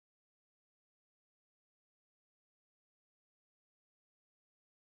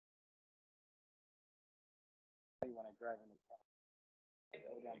when I drive in the car.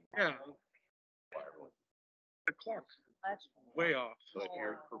 Yeah. The clock's way off. So if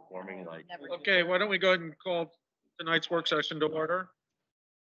you're performing like. Okay, why don't we go ahead and call tonight's work session to order?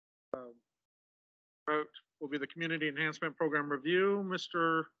 Vote will be the Community Enhancement Program Review.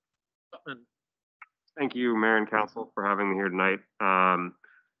 Mr. Putman. Thank you, Mayor and Council, for having me here tonight.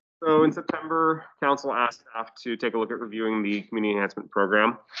 So in September, Council asked staff to take a look at reviewing the Community Enhancement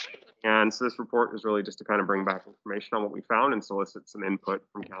Program. And so this report is really just to kind of bring back information on what we found and solicit some input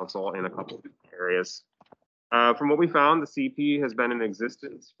from Council in a couple of areas. From what we found, the CEP has been in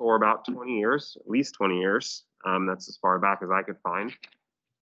existence for about 20 years, at least 20 years. That's as far back as I could find.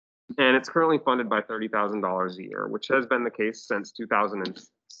 And it's currently funded by $30,000 a year, which has been the case since 2006.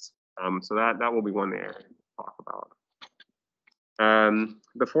 So that will be one area to talk about.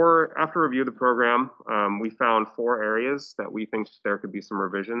 After review of the program, we found 4 areas that we think there could be some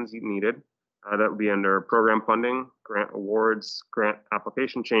revisions needed. That would be under program funding, grant awards, grant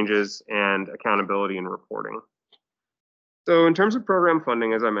application changes, and accountability and reporting. So in terms of program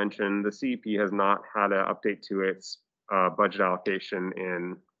funding, as I mentioned, the CEP has not had an update to its budget allocation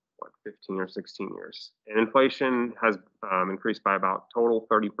in 15 or 16 years. And inflation has increased by about total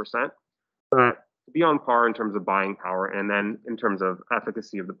 30%. But to be on par in terms of buying power, and then in terms of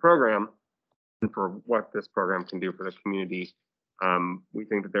efficacy of the program, and for what this program can do for the community, we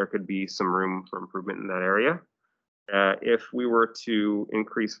think that there could be some room for improvement in that area. If we were to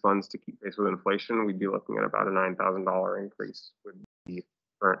increase funds to keep pace with inflation, we'd be looking at about a $9,000 increase with the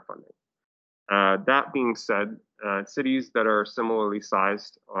current funding. That being said, cities that are similarly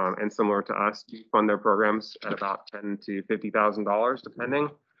sized and similar to us do fund their programs at about $10,000 to $50,000, depending.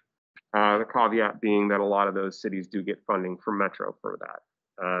 The caveat being that a lot of those cities do get funding from Metro for that.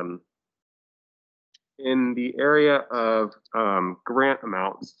 In the area of grant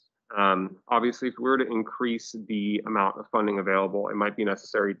amounts, obviously, if we were to increase the amount of funding available, it might be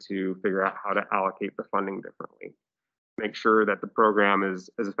necessary to figure out how to allocate the funding differently. Make sure that the program is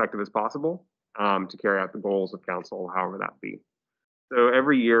as effective as possible to carry out the goals of council, however that be. So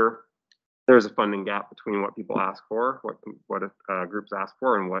every year, there's a funding gap between what people ask for, what groups ask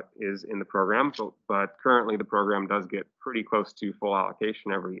for, and what is in the program. But currently, the program does get pretty close to full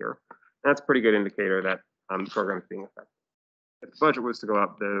allocation every year. That's a pretty good indicator that the program is being effective. If the budget was to go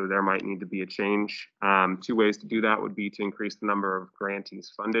up, though, there might need to be a change. 2 ways to do that would be to increase the number of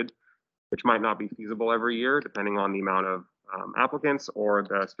grantees funded, which might not be feasible every year, depending on the amount of applicants or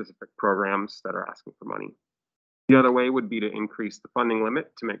the specific programs that are asking for money. The other way would be to increase the funding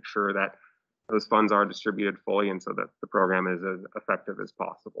limit to make sure that those funds are distributed fully and so that the program is as effective as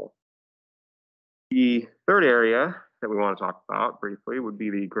possible. The third area that we want to talk about briefly would be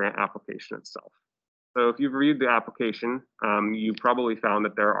the grant application itself. So if you've reviewed the application, you probably found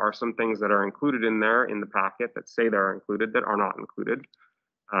that there are some things that are included in there in the packet that say they're included that are not included.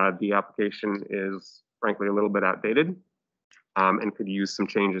 The application is frankly a little bit outdated and could use some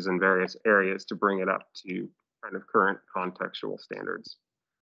changes in various areas to bring it up to kind of current contextual standards.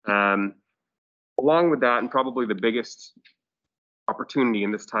 Along with that, and probably the biggest opportunity,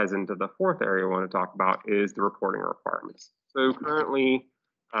 and this ties into the fourth area I want to talk about, is the reporting requirements. So currently,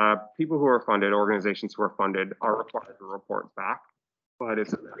 people who are funded, organizations who are funded, are required to report back, but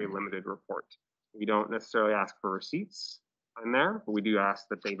it's a very limited report. We don't necessarily ask for receipts in there, but we do ask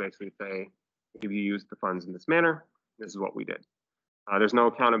that they basically say, if you used the funds in this manner, this is what we did. There's no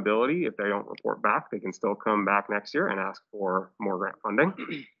accountability. If they don't report back, they can still come back next year and ask for more grant funding.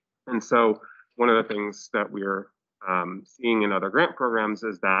 And so one of the things that we're seeing in other grant programs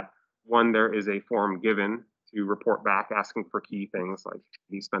is that, one, there is a form given to report back asking for key things like,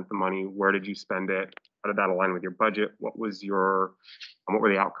 you spent the money, where did you spend it, how did that align with your budget, what were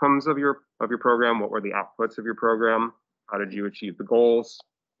the outcomes of your program, what were the outputs of your program, how did you achieve the goals,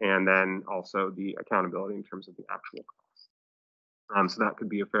 and then also the accountability in terms of the actual cost. So that could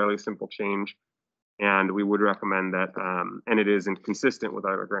be a fairly simple change. And we would recommend that, and it is inconsistent with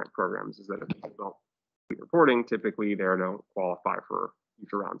other grant programs, is that if people don't be reporting, typically they don't qualify for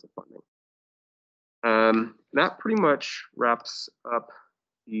future rounds of funding. That pretty much wraps up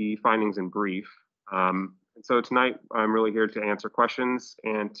the findings in brief. And so tonight, I'm really here to answer questions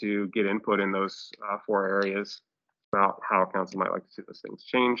and to get input in those 4 areas about how council might like to see those things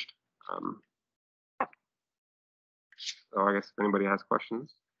changed. So I guess if anybody has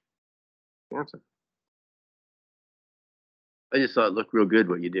questions, answer. I just thought it looked real good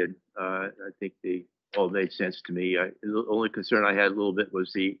what you did. I think they all made sense to me. The only concern I had a little bit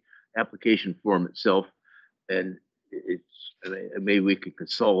was the application form itself, and maybe we could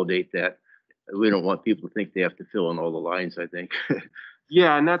consolidate that. We don't want people to think they have to fill in all the lines, I think.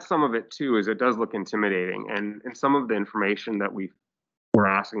 Yeah, and that's some of it too, is it does look intimidating, and some of the information that we're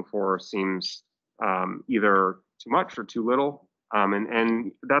asking for seems either too much or too little.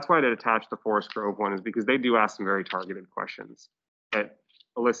 And that's why I did attach the Forest Grove one, is because they do ask some very targeted questions that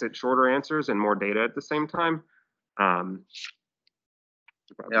elicit shorter answers and more data at the same time. Yeah,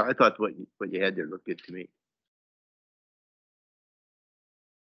 I thought what you had there looked good to me.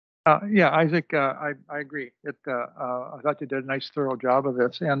 Yeah, Isaac, I agree. I thought you did a nice thorough job of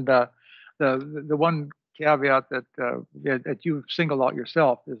this. And the one caveat that you've singled out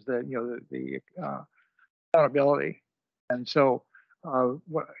yourself is that, the accountability. And so,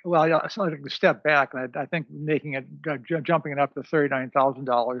 well, yeah, it's like a step back, and I think making it, jumping it up to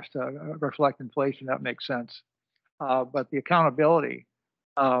 $39,000 to reflect inflation, that makes sense. But the accountability,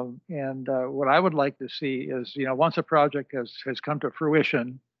 and what I would like to see is, once a project has come to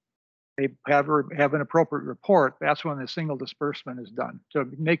fruition, they have an appropriate report. That's when the single disbursement is done. So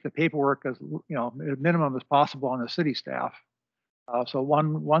make the paperwork as minimum as possible on the city staff. So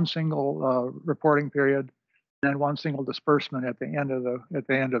one single reporting period, and then one single disbursement at the end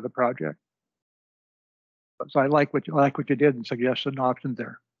of the project. So I like what you did and suggested options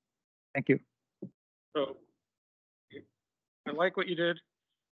there. Thank you. So I like what you did.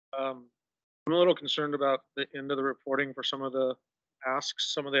 I'm a little concerned about the end of the reporting for some of the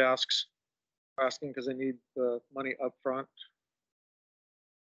asks. Some of the asks are asking because they need the money up front.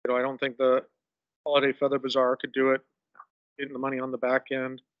 I don't think the Holiday Feather Bazaar could do it, getting the money on the back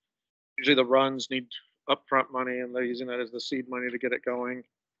end. Usually the runs need upfront money, and they're using that as the seed money to get it going.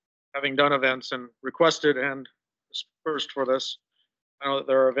 Having done events and requested and dispersed for this, I know that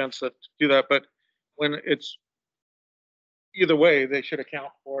there are events that do that, but when it's either way, they should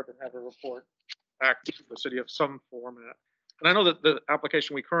account for it and have a report back to the city of some format. And I know that the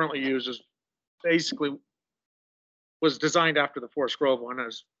application we currently use is basically was designed after the Forest Grove one,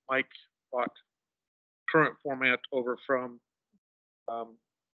 as Mike bought current format over from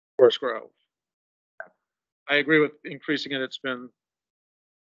Forest Grove. I agree with increasing it. It's been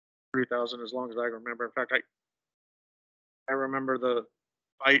 3,000 as long as I remember. In fact, I remember the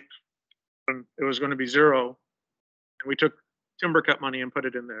fight when it was going to be 0, and we took timber cut money and put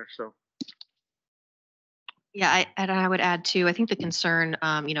it in there. So. Yeah, I would add too, I think the concern,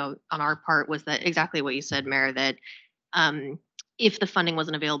 on our part was that exactly what you said, Mayor, that if the funding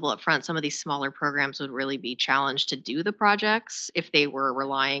wasn't available up front, some of these smaller programs would really be challenged to do the projects if they were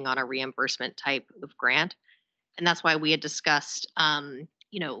relying on a reimbursement type of grant. And that's why we had discussed,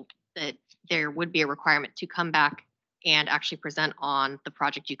 that there would be a requirement to come back and actually present on the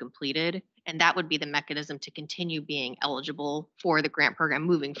project you completed. And that would be the mechanism to continue being eligible for the grant program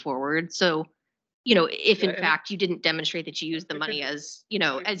moving forward. So, if in fact you didn't demonstrate that you used the money as,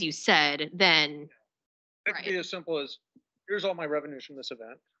 as you said, then. It could be as simple as, here's all my revenues from this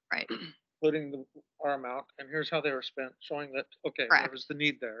event. Right. Including our amount, and here's how they were spent, showing that, okay, Correct. there was the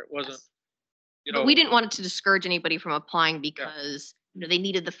need there. It wasn't, Yes. But we didn't want it to discourage anybody from applying because, they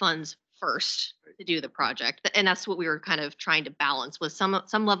needed the funds first to do the project. And that's what we were kind of trying to balance, was some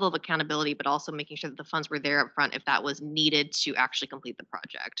level of accountability, but also making sure that the funds were there up front if that was needed to actually complete the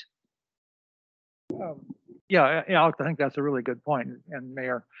project. Yeah, I think that's a really good point. And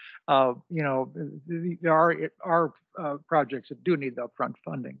Mayor, there are projects that do need the upfront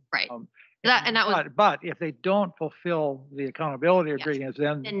funding. Right. But if they don't fulfill the accountability agreements,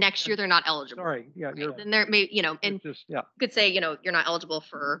 then next year they're not eligible. Sorry, yeah, right? Then there may, and just, could say, you're not eligible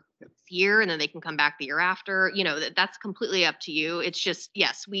for this year, and then they can come back the year after. That's completely up to you. It's just,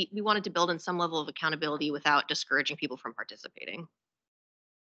 yes, we wanted to build in some level of accountability without discouraging people from participating.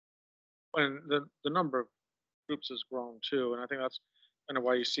 And the number of groups has grown too, and I think that's kind of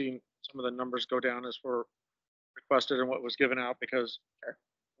why you see some of the numbers go down as for requested and what was given out, because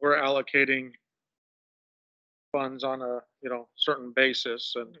we're allocating funds on a certain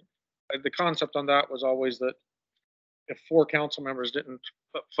basis. And the concept on that was always that if 4 council members didn't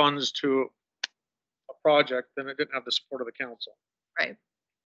put funds to a project, then it didn't have the support of the council. Right.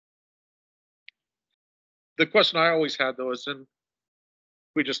 The question I always had though is, then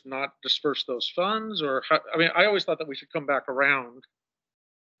we just not disperse those funds, or how, I always thought that we should come back around.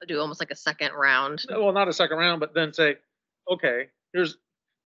 Do almost like a second round. Well, not a second round, but then say, okay, here's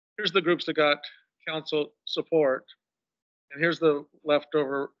the groups that got council support, and here's the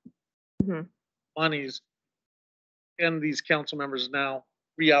leftover monies, and these council members now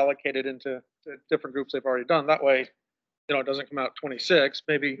reallocated into the different groups they've already done. That way, it doesn't come out 26.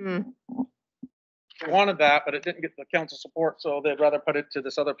 Maybe they wanted that, but it didn't get the council support, so they'd rather put it to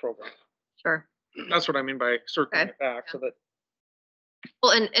this other program. Sure. That's what I mean by circling it back, so that.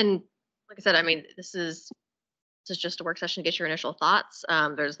 Well, and like I said, this is this is just a work session to get your initial thoughts.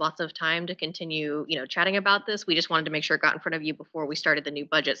 There's lots of time to continue, chatting about this. We just wanted to make sure it got in front of you before we started the new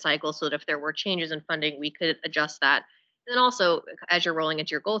budget cycle so that if there were changes in funding, we could adjust that. And then also, as you're rolling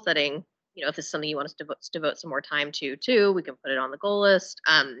into your goal setting, if this is something you want us to devote some more time to too, we can put it on the goal list.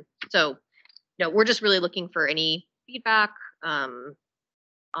 So, we're just really looking for any feedback on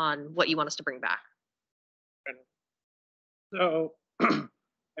what you want us to bring back. So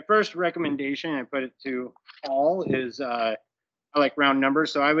my first recommendation, I put it to all, is I like round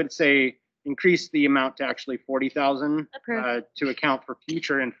numbers. So I would say increase the amount to actually 40,000 to account for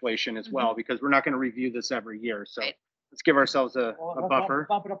future inflation as well, because we're not going to review this every year. So Right. let's give ourselves a Well, buffer.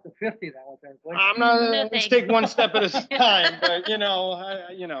 Bump it up to 50 then with that inflation. I'm not, No, let's thanks. take one step at a time, but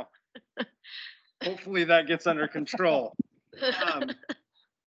hopefully that gets under control.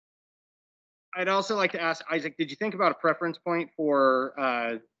 I'd also like to ask Isaac, did you think about a preference point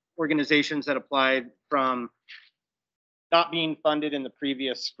for organizations that applied from not being funded in the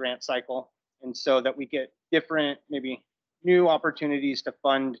previous grant cycle? And so that we get different, maybe new opportunities to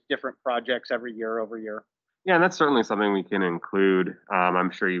fund different projects every year over year. Yeah, and that's certainly something we can include. I'm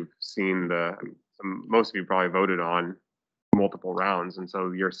sure you've seen most of you probably voted on multiple rounds, and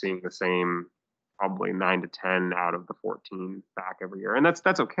so you're seeing the same probably 9 to 10 out of the 14 back every year, and that's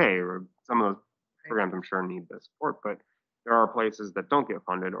okay. Some of those programs I'm sure need the support, but there are places that don't get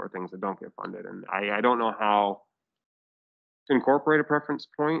funded or things that don't get funded, and I don't know how to incorporate a preference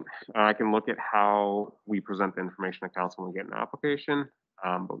point. I can look at how we present the information to council when we get an application,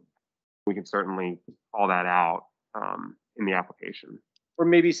 but we can certainly call that out in the application. Or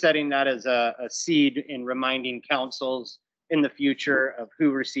maybe setting that as a seed in reminding councils in the future of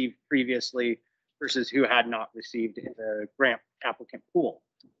who received previously versus who had not received in the grant applicant pool.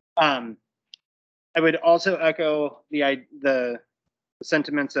 I would also echo the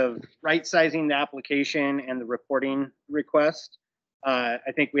sentiments of right sizing the application and the reporting request. I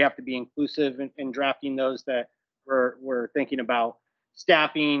think we have to be inclusive in drafting those, that we're thinking about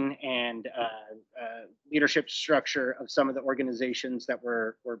staffing and leadership structure of some of the organizations that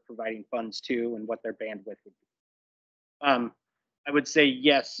we're providing funds to and what their bandwidth would be. I would say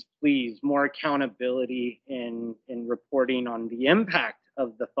yes, please, more accountability in reporting on the impact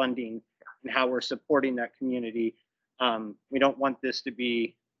of the funding and how we're supporting that community. We don't want this to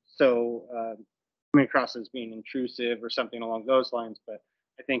be so coming across as being intrusive or something along those lines, but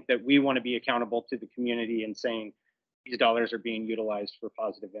I think that we want to be accountable to the community and saying these dollars are being utilized for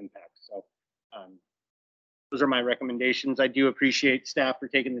positive impact. So those are my recommendations. I do appreciate staff for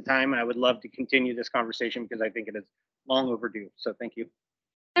taking the time, and I would love to continue this conversation because I think it is long overdue. So thank you.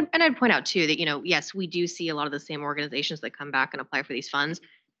 And I'd point out too that, yes, we do see a lot of the same organizations that come back and apply for these funds.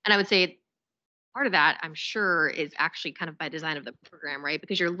 And I would say part of that, I'm sure, is actually kind of by design of the program, right?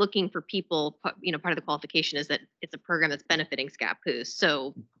 Because you're looking for people, part of the qualification is that it's a program that's benefiting Scappoose.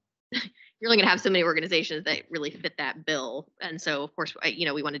 So you're only going to have so many organizations that really fit that bill. And so, of course,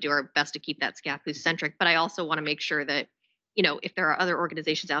 we want to do our best to keep that Scappoose centric. But I also want to make sure that, if there are other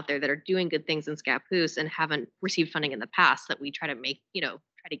organizations out there that are doing good things in Scappoose and haven't received funding in the past, that we try to make,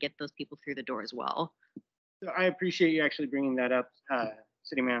 try to get those people through the door as well. So I appreciate you actually bringing that up,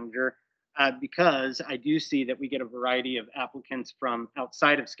 City Manager, because I do see that we get a variety of applicants from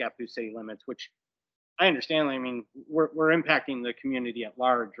outside of Scappoose city limits, which I understand. I mean, we're impacting the community at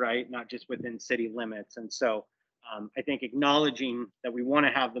large, right? Not just within city limits. And so I think acknowledging that we want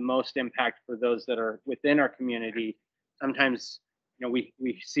to have the most impact for those that are within our community. Sometimes,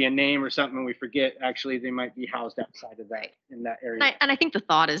 we see a name or something and we forget actually they might be housed outside of that, in that area. And I think the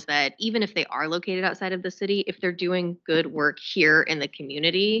thought is that even if they are located outside of the city, if they're doing good work here in the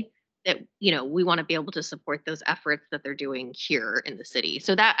community, that, we want to be able to support those efforts that they're doing here in the city.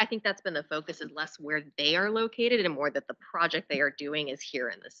 So that, I think that's been the focus, is less where they are located and more that the project they are doing is here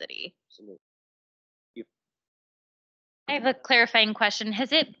in the city. Absolutely. I have a clarifying question.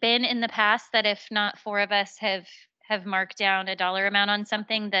 Has it been in the past that if not four of us have marked down a dollar amount on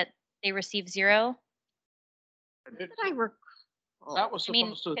something that they receive zero? Did I recall? That was I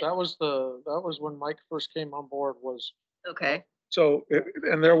mean, supposed to, that was when Mike first came on board was. Okay. So,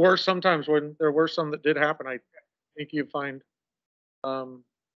 and there were some times when there were some that did happen. I think you find,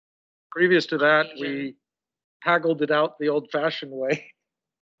 previous to that, we haggled it out the old fashioned way.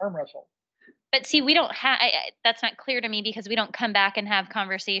 Arm wrestle. But see, we don't have, that's not clear to me because we don't come back and have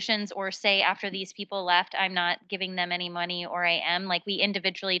conversations or say after these people left, I'm not giving them any money or I am. Like, we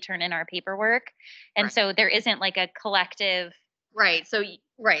individually turn in our paperwork. And Right. so there isn't like a collective. Right. So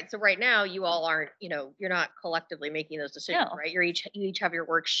right now you all aren't, you're not collectively making those decisions, No. right? You each have your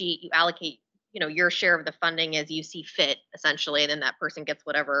worksheet, you allocate, your share of the funding as you see fit, essentially, and then that person gets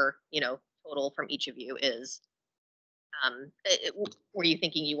whatever, total from each of you is. Were you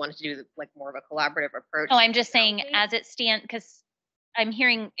thinking you wanted to do like more of a collaborative approach? No, I'm just to saying allocate? as it stands, because I'm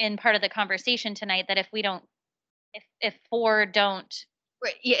hearing in part of the conversation tonight that if we don't, if four don't,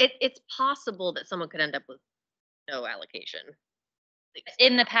 Right, yeah, it's possible that someone could end up with no allocation.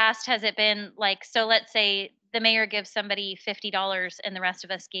 in the past, has it been like, so let's say the mayor gives somebody $50 and the rest of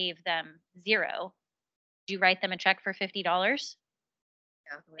us gave them 0. Do you write them a check for $50?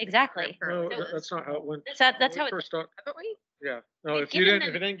 Yeah, the way the Exactly. program No, currently is. that's not how it went. That's When how we it- First start, Haven't we? yeah, no, We've if you given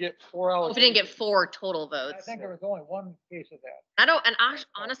didn't, if them- you didn't get 4 Oh, if we didn't get allocations. 4 total I votes. think there was only one case of that. I don't, and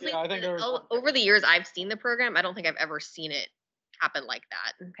honestly, Yeah, I think there was one. over the years I've seen the program, I don't think I've ever seen it happen like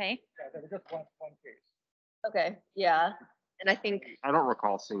that. Okay. Yeah, there was just one case. Okay, yeah. And I think, I don't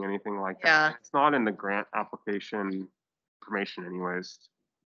recall seeing anything like Yeah. that. It's not in the grant application information anyways.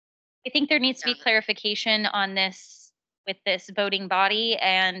 I think there needs to be Yeah. clarification on this with this voting body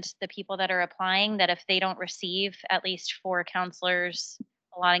and the people that are applying, that if they don't receive at least 4 counselors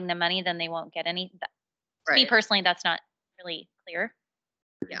allotting them money, then they won't get any. To me right, personally, that's not really clear.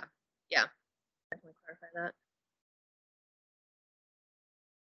 definitely clarify that.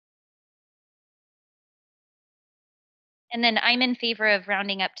 And then I'm in favor of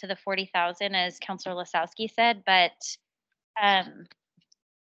rounding up to the 40,000, as Counselor Lasowski said, but um,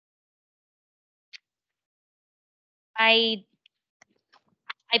 I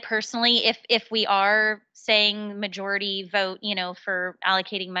personally, if we are saying majority vote, for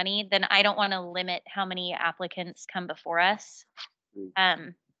allocating money, then I don't want to limit how many applicants come before us.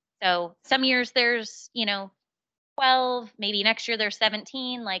 So some years there's, 12, maybe next year there's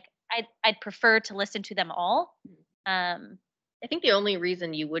 17. Like I'd prefer to listen to them all. I think the only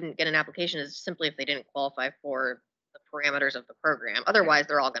reason you wouldn't get an application is simply if they didn't qualify for the parameters of the program. Otherwise,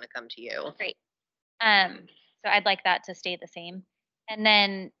 they're all gonna come to you. Great. So I'd like that to stay the same. And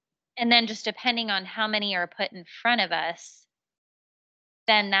then just depending on how many are put in front of us,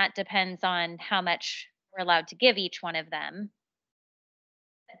 then that depends on how much we're allowed to give each one of them.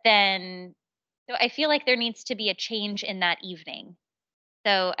 So I feel like there needs to be a change in that evening.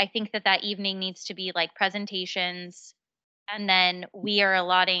 So I think that evening needs to be like presentations, and then we are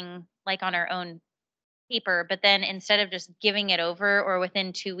allotting like on our own paper, but then instead of just giving it over or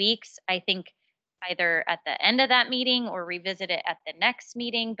within 2 weeks, I think either at the end of that meeting or revisit it at the next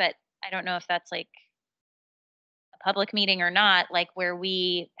meeting. But I don't know if that's like a public meeting or not, like where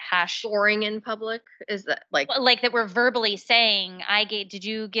we hash, Scoring in public, is that like, well, like that we're verbally saying, did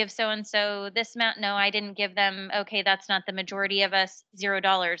you give so and so this amount? No, I didn't give them. Okay, that's not the majority of us,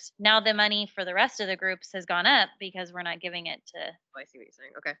 $0. Now the money for the rest of the groups has gone up because we're not giving it to, oh, I see what you're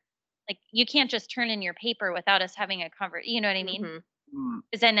saying, okay. like, you can't just turn in your paper without us having a you know what I mean? Mhm.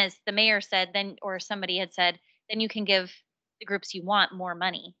 Because then, as the mayor said, then, or somebody had said, then you can give the groups you want more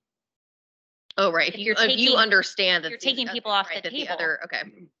money. Oh, right, If if you're you taking- understand that. you're the taking other- people off right, the that table. Okay,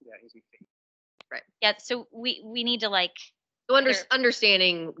 Yeah, so we need to like, so There-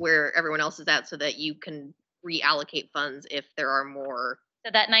 understanding where everyone else is at so that you can reallocate funds if there are more. so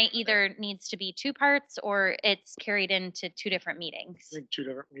that night either needs to be 2 parts or it's carried into 2 different meetings. I think 2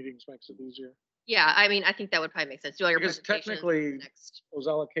 different meetings makes it easier. Yeah, I mean, I think that would probably make sense. Do all your Because presentations technically- next. Those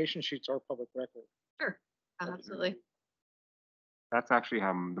allocation sheets are public record. Sure, absolutely. That's actually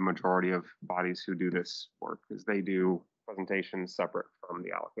how the majority of bodies who do this work, is they do presentations separate from the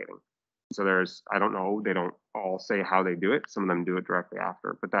allocating. So I don't know, they don't all say how they do it. Some of them do it directly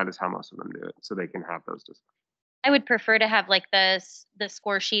after, but that is how most of them do it. So they can have those discussions. I would prefer to have like the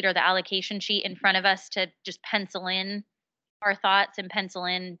score sheet or the allocation sheet in front of us to just pencil in our thoughts and pencil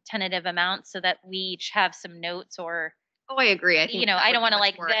in tentative amounts so that we each have some notes, or, Oh, I agree. I think. that I would don't be want to much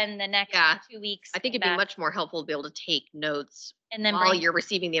like more- then the next Yeah, 2 weeks. I think come it'd be back much more helpful to be able to take notes and then while bring, you're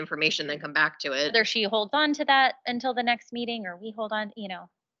receiving the information, then come back to it. whether she holds on to that until the next meeting or we hold on,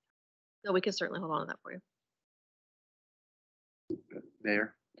 No, we can certainly hold on to that for you.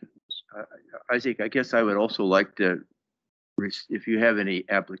 Mayor, Isaac, I guess I would also like to, if you have any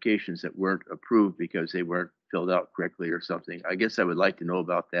applications that weren't approved because they weren't filled out correctly or something, I guess I would like to know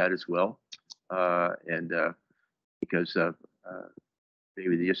about that as well. Because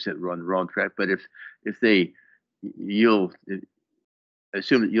maybe they just were on the wrong track, but if they,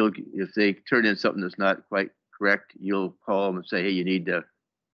 assume that if they turn in something that's not quite correct, you'll call them and say, hey, you need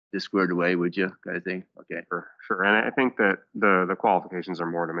this squared away, would you, kind of thing? Okay. Sure. And I think that the qualifications are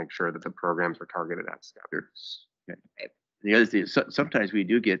more to make sure that the programs are targeted at SCAP. Okay. The other thing is sometimes we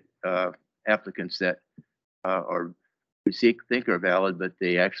do get applicants that are think are valid, but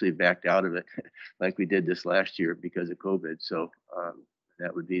they actually backed out of it, like we did this last year because of COVID. So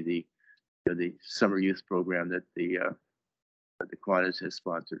that would be the summer youth program that the Kiwanis has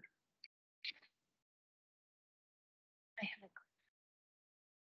sponsored.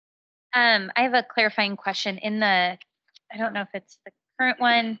 I have a clarifying question in the, I don't know if it's the current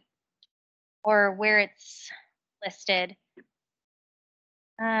one or where it's listed.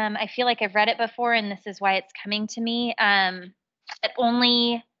 I feel like I've read it before and this is why it's coming to me. That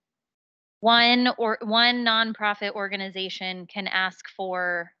only one nonprofit organization can ask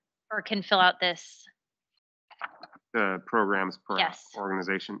for or can fill out this. The programs per Yes.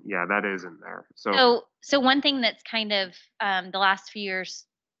 organization, yeah, that is in there. So So one thing that's kind of the last few years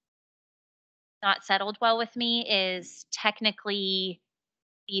not settled well with me is technically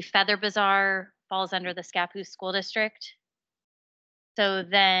the Feather Bazaar falls under the Scappoose School District. So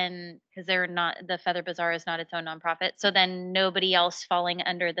then, because they're not, the Feather Bazaar is not its own nonprofit. So then nobody else falling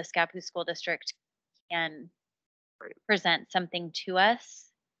under the Scappoose School District can Right. present something to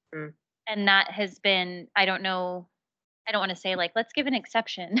us. Mm. And that has been, I don't know, I don't want to say like, let's give an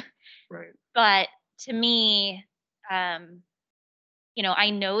exception. right. But to me, I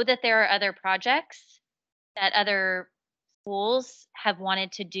know that there are other projects that other schools have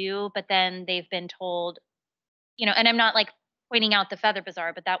wanted to do, but then they've been told, and I'm not like pointing out the Feather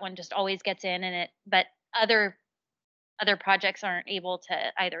Bazaar, but that one just always gets in but other projects aren't able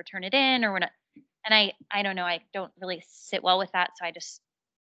to either turn it in or whatnot. And I don't know, I don't really sit well with that. So I just,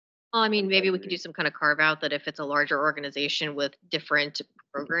 Well, I mean, maybe we could do some kind of carve out that if it's a larger organization with different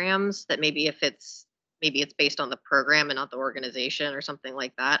programs, that maybe it's based on the program and not the organization or something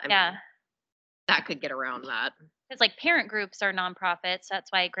like that. I yeah. mean, that could get around that. Because like parent groups are nonprofits.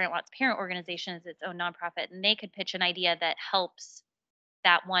 That's why Grant Watts Parent Organization is its own nonprofit. And they could pitch an idea that helps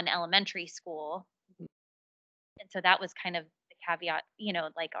that one elementary school. And so that was kind of the caveat,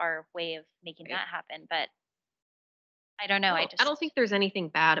 like our way of making that happen. But I don't know. I don't think there's anything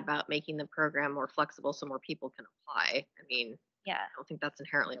bad about making the program more flexible so more people can apply. I mean, yeah. I don't think that's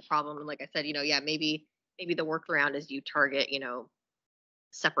inherently a problem. And like I said, yeah, maybe the workaround is you target,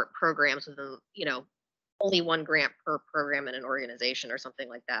 separate programs with only one grant per program in an organization or something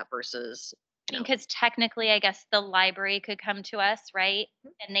like that versus. Because technically, I guess the library could come to us, right?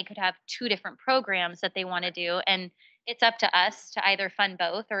 And they could have two different programs that they want to do. And it's up to us to either fund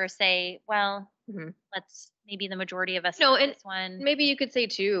both or say, well, let's maybe the majority of us No, fund and this one. maybe you could say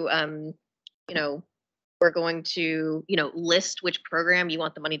too, we're going to, list which program you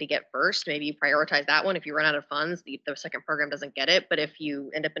want the money to get first. Maybe you prioritize that one. If you run out of funds, the second program doesn't get it. But if you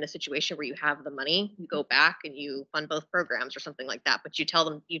end up in a situation where you have the money, you go back and you fund both programs or something like that. But you tell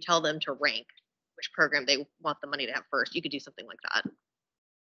them to rank which program they want the money to have first. You could do something like that.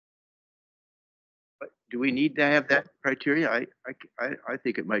 But do we need to have that criteria? I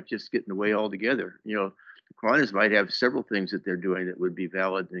think it might just get in the way altogether. The Kiwanis might have several things that they're doing that would be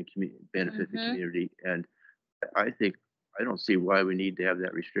valid and benefit the community. And I don't see why we need to have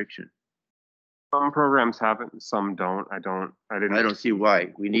that restriction. Some programs have it, and some don't. I don't see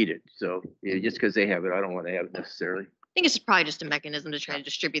why we need it. So just because they have it, I don't want to have it necessarily. I think it's probably just a mechanism to try to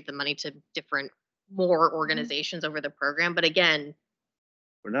distribute the money to more organizations over the program. But again,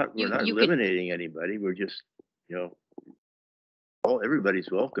 we're not you could- eliminating anybody. We're just,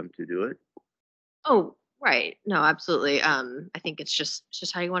 everybody's welcome to do it. Oh, right. No, absolutely. I think it's just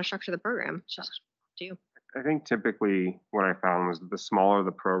how you want to structure the program. It's just up to you. I think typically what I found was the smaller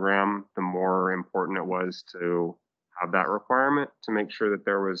the program, the more important it was to have that requirement to make sure that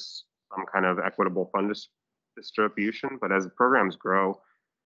there was some kind of equitable fund distribution. But as the programs grow,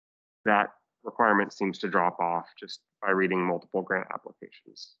 that requirement seems to drop off just by reading multiple grant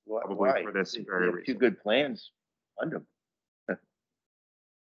applications. Probably Why? for this If very you have two reason. good plans, fund them.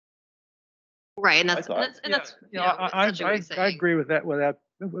 Right, and I that's thought- that's I essentially what he's I saying. agree with that,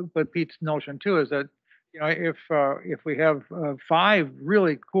 but Pete's notion too is that, if we have 5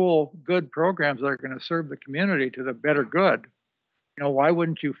 really cool, good programs that are going to serve the community to the better good, why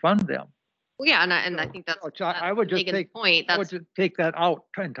wouldn't you fund them? Well, yeah, and I think that's, So I would just Megan's take, point. I would That's just take that out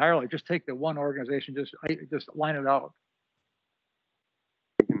entirely. Just take the one organization, just line it out.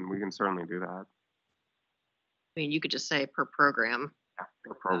 We can certainly do that. I mean, you could just say per program. Yeah,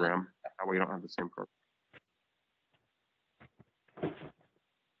 per program. That way you don't have the same program.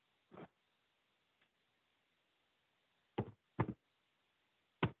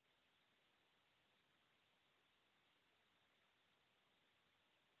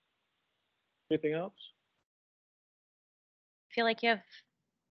 Anything else? I feel like you have,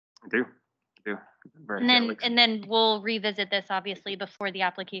 I do. Very and then we'll revisit this obviously before the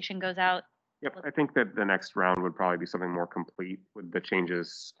application goes out. Yep, I think that the next round would probably be something more complete with the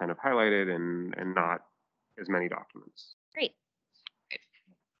changes kind of highlighted and not as many documents. Great.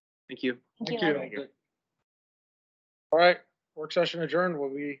 Thank you. Thank you. All right, work session adjourned.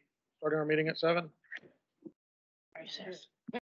 We'll be starting our meeting at 7.